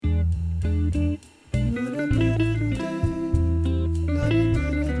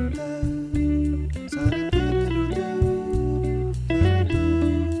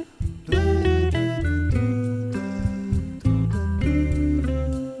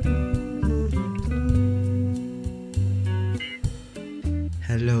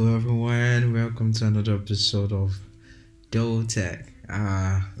welcome to another episode of Doe Tech.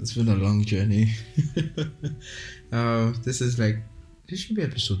 It's been a long journey. This is this should be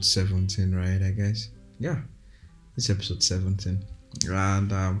episode 17, right? I guess. Yeah, it's episode 17,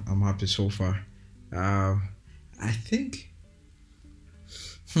 and I'm happy so far. I think,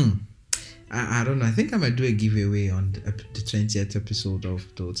 I don't know. I think I might do a giveaway on the 20th episode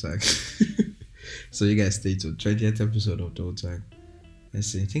of Doe Tech. So you guys stay tuned. 20th episode of Doe Tech. Let's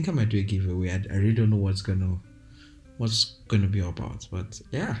see. I think I might do a giveaway. I really don't know what's gonna be about, but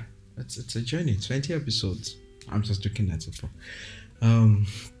yeah, it's a journey. 20 episodes. I'm just looking at it.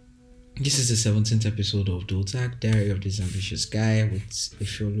 This is the 17th episode of Dotak, Diary of this Ambitious Guy with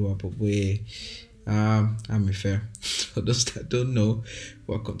Ifeolu Apogwe. I'm Ife. For those that don't know,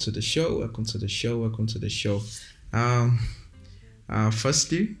 welcome to the show. Welcome to the show.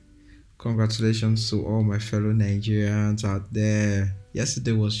 Firstly, congratulations to all my fellow Nigerians out there.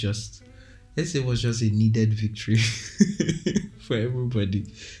 Yesterday was just a needed victory for everybody.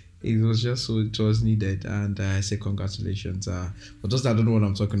 It was needed, and I say congratulations. For those that don't know what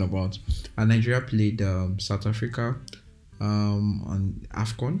I'm talking about, Nigeria played South Africa on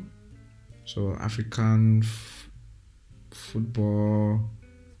AFCON, so African Football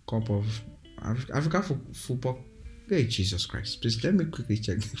Cup of African Football. Hey, Jesus Christ! Please let me quickly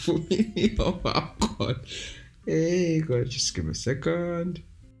check the full meaning of AFCON. Hey, God, just give me a second.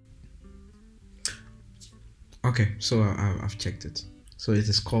 Okay, so I've checked it. So it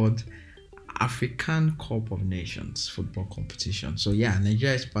is called African Cup of Nations football competition. So yeah,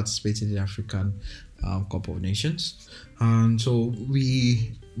 Nigeria is participating in the African Cup of Nations, and so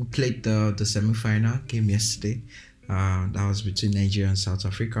we played the semi-final game yesterday. That was between Nigeria and South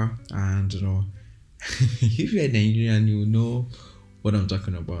Africa, and if you're Nigerian, you know what I'm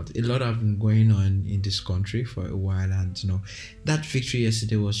talking about. A lot have been going on in this country for a while, and that victory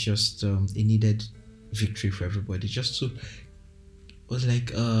yesterday was just a needed victory for everybody. It was like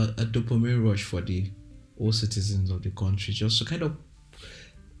a dopamine rush for the all citizens of the country, just to kind of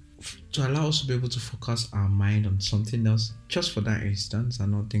to allow us to be able to focus our mind on something else, just for that instance,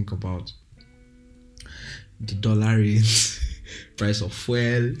 and not think about the dollar rate, price of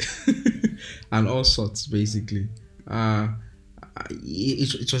fuel, and all sorts. Basically,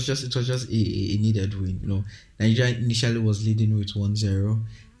 it was just a needed win. Nigeria initially was leading with 1-0,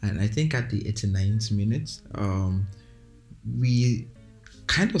 and I think at the 89th minute, we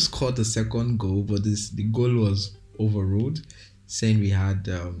kind of scored the second goal, but the goal was overruled, saying we had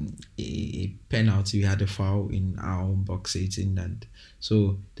a penalty. We had a foul in our own box 18, and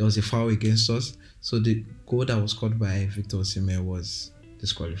so there was a foul against us. So the goal that was scored by Victor Osimhen was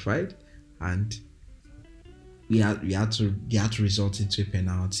disqualified, and we had to resort into a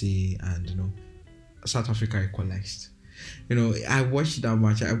penalty, and South Africa equalized. I watched that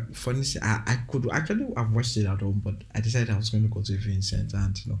match. I could actually have watched it at home, but I decided I was going to go to Vincent,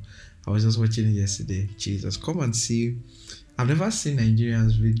 and I was just watching it yesterday. Jesus, come and see. I've never seen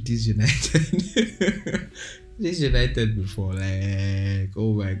Nigerians with this united, this united before. Like,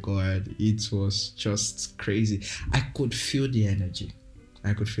 oh my God, it was just crazy. I could feel the energy,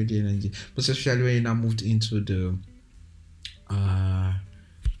 but especially when I moved into the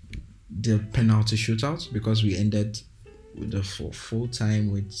penalty shootout, because we ended with the full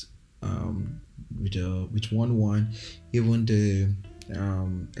time with 1-1. Even the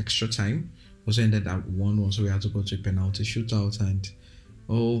extra time also ended at 1-1, so we had to go to a penalty shootout. And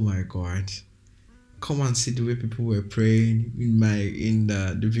oh my God, come and see the way people were praying in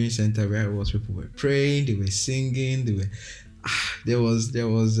the viewing center where I was. People were praying, they were singing, there was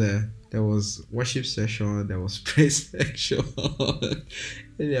worship session, there was praise section,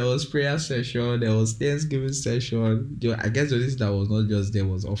 there was prayer session, there was Thanksgiving session. I guess this that was not just there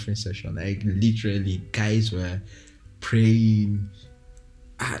was offering session. Like literally, guys were praying,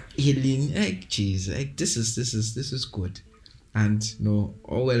 healing. Like jeez, like this is good, and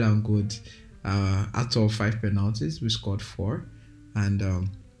all well and good. Out of 5 penalties, we scored 4, and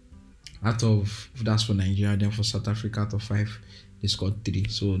that's for Nigeria. Then for South Africa, out of 5, they scored 3.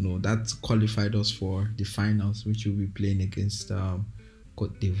 So that qualified us for the finals, which we'll be playing against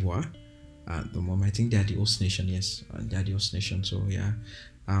Cote d'Ivoire at the moment. I think they are the host nation. Yes, they are the host nation. So yeah,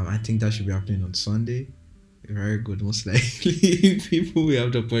 I think that should be happening on Sunday. Very good. Most likely, people will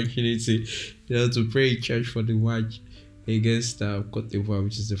have the opportunity, to pray in church for the match against Cote d'Ivoire,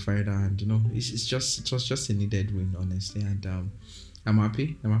 which is the final. And it was just a needed win, honestly. And I'm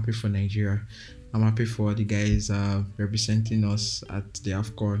happy for Nigeria. I'm happy for the guys representing us at the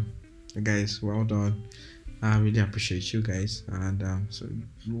AFCON. Guys, well done. I really appreciate you guys, and so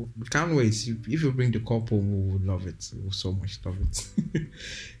we can't wait. If you bring the cup home, we would love it. We will so much love it.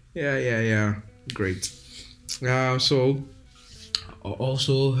 Yeah. Great. So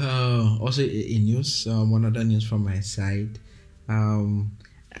also in news, one other news from my side. Um,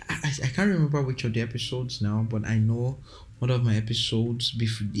 I can't remember which of the episodes now, but I know one of my episodes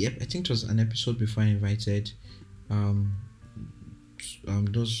before I think it was an episode before I invited um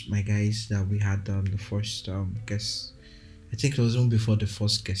those my guys that we had the first guest. I think it was even before the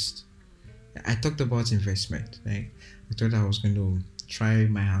first guest. I talked about investment. Like I thought I was going to try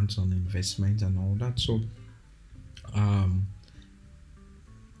my hands on investment and all that. So um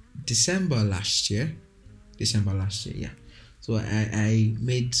December last year, yeah. So I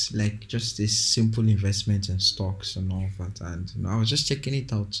made like just this simple investment in stocks and all that, and I was just checking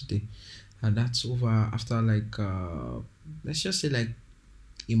it out today, and that's over after like let's just say like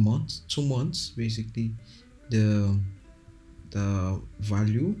a month, 2 months, basically. The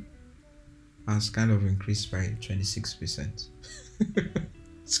value has kind of increased by 26%.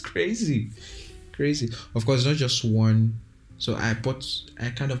 It's crazy. Of course, not just one. So I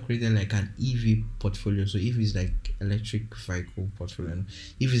kind of created like an EV portfolio. So EV is like electric vehicle portfolio.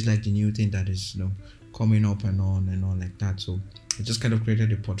 EV is like the new thing that is coming up and on like that. So I just kind of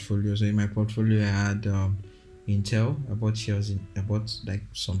created a portfolio. So in my portfolio, I had Intel. I bought like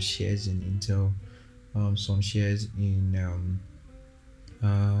some shares in Intel, some shares in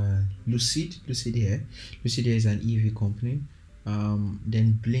Lucid here. Lucid here is an EV company.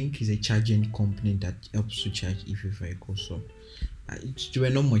 Then Blink is a charging company that helps to charge EV vehicles. So there were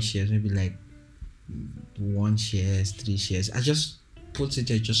not much shares, maybe like one shares, three shares. I just put it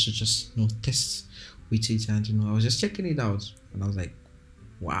there just to just test with it, and I was just checking it out, and I was like,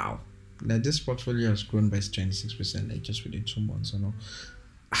 wow, that this portfolio has grown by 26%, like just within 2 months. I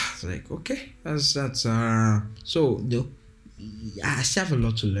was like, okay, that's so I still have a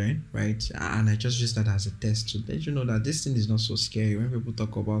lot to learn, right? And I just use that as a test to let you know that this thing is not so scary when people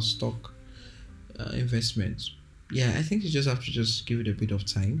talk about stock investments. Yeah, I think you just have to just give it a bit of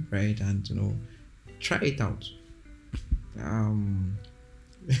time, right? And try it out. Um,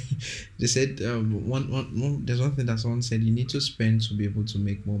 they said there's one thing that someone said, you need to spend to be able to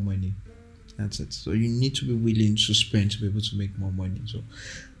make more money. That's it. So you need to be willing to spend to be able to make more money. So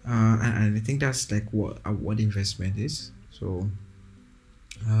and I think that's like what investment is. So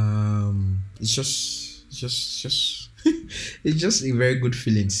it's just it's just a very good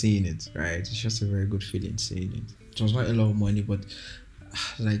feeling seeing it, right? It's just a very good feeling seeing it. It was not a lot of money, but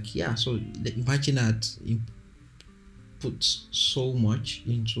like, yeah. So like, imagine that you put so much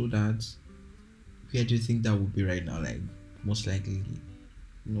into that. Where do you think that would be right now? Like, most likely,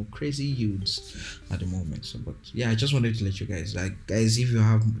 crazy yields at the moment. So, but yeah, I just wanted to let you guys, like, guys, if you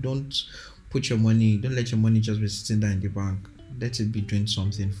have, don't let your money just be sitting there in the bank. Let it be doing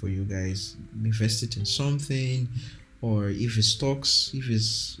something for you guys. Invest it in something, or if it's stocks, if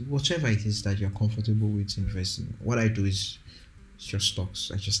it's whatever it is that you're comfortable with investing. What I do is just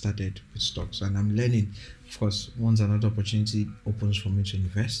stocks. I just started with stocks, and I'm learning. Of course, once another opportunity opens for me to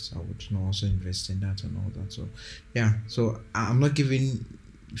invest, I would also invest in that and all that. So yeah, so I'm not giving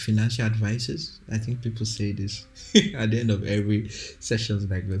financial advices. I think people say this at the end of every sessions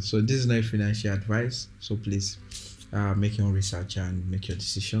like this. So this is not financial advice, so please make your own research and make your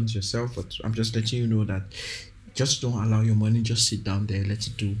decisions yourself. But I'm just letting you know that just don't allow your money just sit down there. Let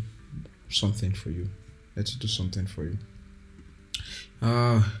it do something for you. Let it do something for you.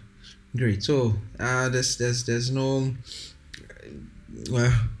 uh Great. So there's no,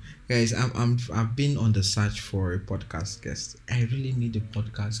 well, guys, I've been on the search for a podcast guest. I really need a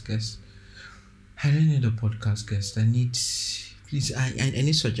podcast guest. I really need a podcast guest. I need, please, I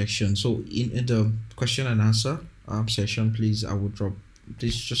need suggestions. So in the question and answer session, please,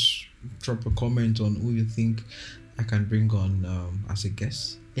 please just drop a comment on who you think I can bring on as a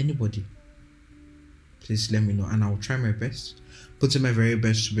guest. Anybody, please let me know, and I'll try my best, put in my very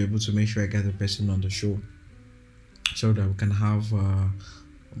best to be able to make sure I get the person on the show, so that we can have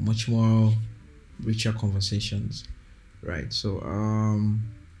much more richer conversations, right? So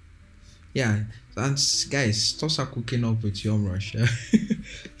yeah, and guys, stop start cooking up with Yum Rush.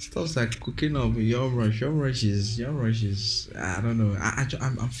 Stop start cooking up with Yum Rush. Yum Rush is, I don't know.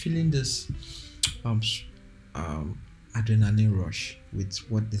 I'm feeling this um s- um adrenaline rush with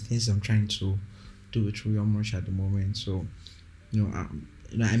what the things I'm trying to do with Yum Rush at the moment. So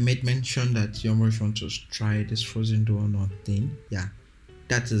I made mention that Yum Rush want to try this frozen donut thing. Yeah,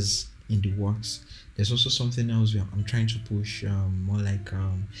 that is in the works. There's also something else I'm trying to push, more like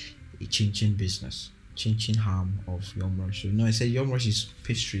a chin business, chin ham of Yum Rush. So I said Yum Rush is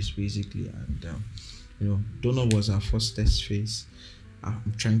pastries basically, and donut was our first test phase.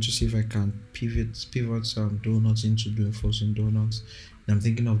 I'm trying to see if I can pivot some donuts into doing frozen donuts. I'm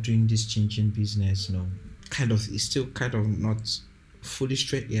thinking of doing this changing business. Kind of, it's still kind of not fully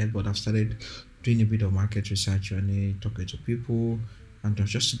straight yet, but I've started doing a bit of market research on it, talking to people, and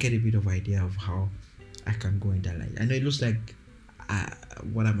just to get a bit of idea of how I can go in that line. I know it looks like, uh,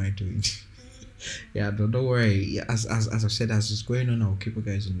 what am I doing? Yeah, don't worry. Yeah, as I said, as it's going on, I'll keep you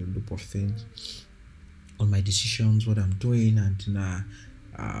guys in the loop of things, on my decisions, what I'm doing, and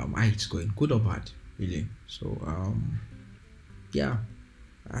how it's going, good or bad, really. So yeah,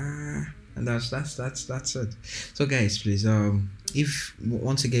 and that's it. So guys, please, if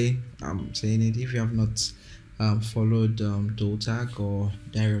once again I'm saying it, if you have not followed Tag or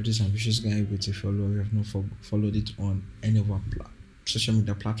Diary of this Ambitious Guy with a follow, you have not followed it on any of our social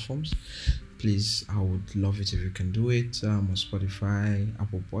media platforms, please, I would love it if you can do it, on Spotify,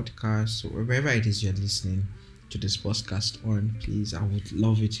 Apple Podcasts, or wherever it is you're listening to this podcast on. Please, I would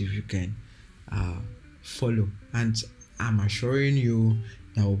love it if you can uh, follow. And I'm assuring you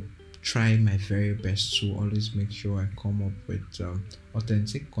that I'll try my very best to always make sure I come up with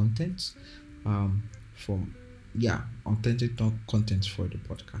authentic content, from authentic content for the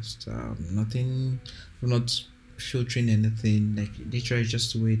podcast. Nothing, I'm not filtering anything, like literally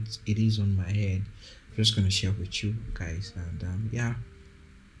just the way it is on my head. I'm just gonna share with you guys, and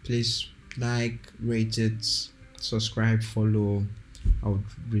please like, rate it, subscribe, follow. I would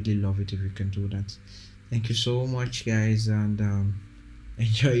really love it if you can do that. Thank you so much, guys, and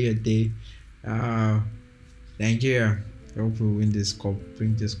enjoy your day. uh Nigeria, I hope we win this cup,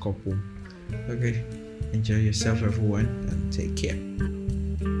 bring this cup home. Okay, enjoy yourself, everyone, and take care.